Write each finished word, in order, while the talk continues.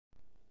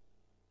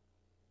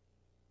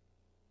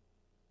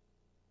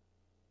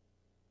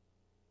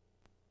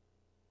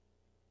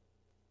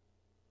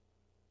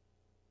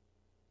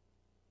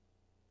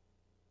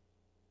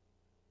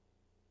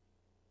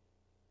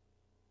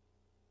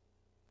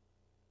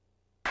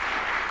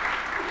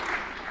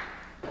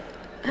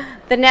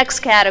The next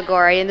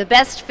category, in the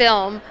best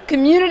film,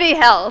 Community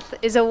Health,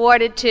 is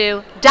awarded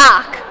to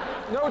Doc.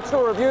 No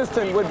tour of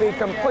Houston would be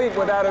complete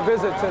without a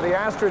visit to the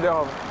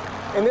Astrodome.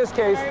 In this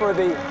case, for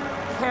the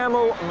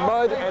Camel,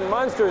 Mud, and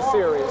Monster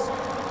series.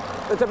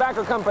 The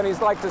tobacco companies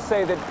like to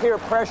say that peer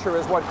pressure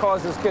is what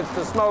causes kids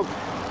to smoke.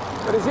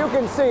 But as you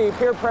can see,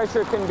 peer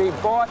pressure can be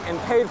bought and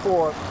paid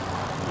for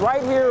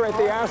right here at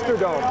the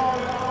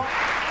Astrodome.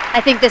 I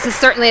think this is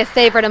certainly a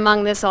favorite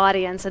among this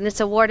audience, and it's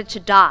awarded to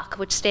DOC,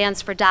 which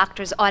stands for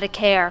Doctors Ought to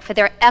Care, for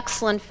their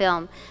excellent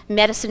film,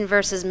 Medicine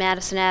vs.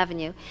 Madison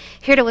Avenue.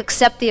 Here to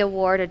accept the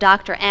award are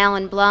Dr.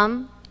 Alan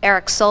Blum,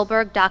 Eric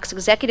Solberg, DOC's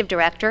Executive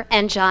Director,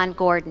 and John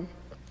Gordon.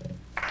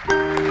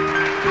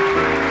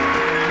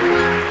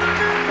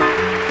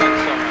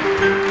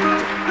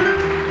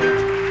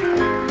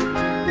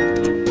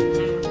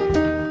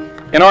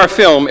 In our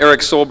film, Eric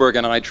Solberg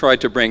and I tried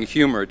to bring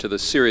humor to the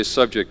serious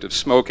subject of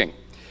smoking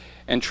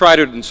and try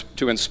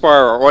to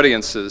inspire our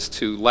audiences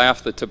to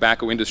laugh the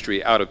tobacco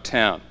industry out of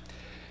town.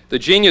 The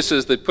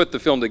geniuses that put the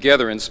film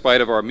together in spite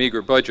of our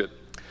meager budget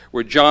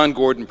were John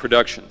Gordon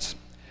Productions.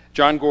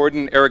 John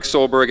Gordon, Eric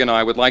Solberg, and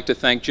I would like to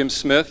thank Jim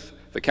Smith,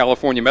 the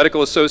California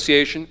Medical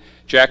Association,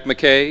 Jack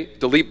McKay,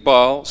 Dilip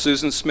Bal,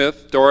 Susan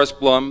Smith, Doris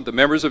Blum, the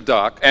members of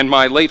DOC, and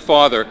my late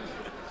father,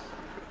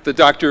 the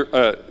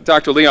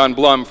Dr. Leon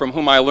Blum, from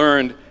whom I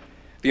learned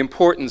the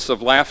importance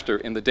of laughter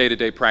in the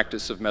day-to-day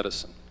practice of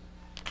medicine.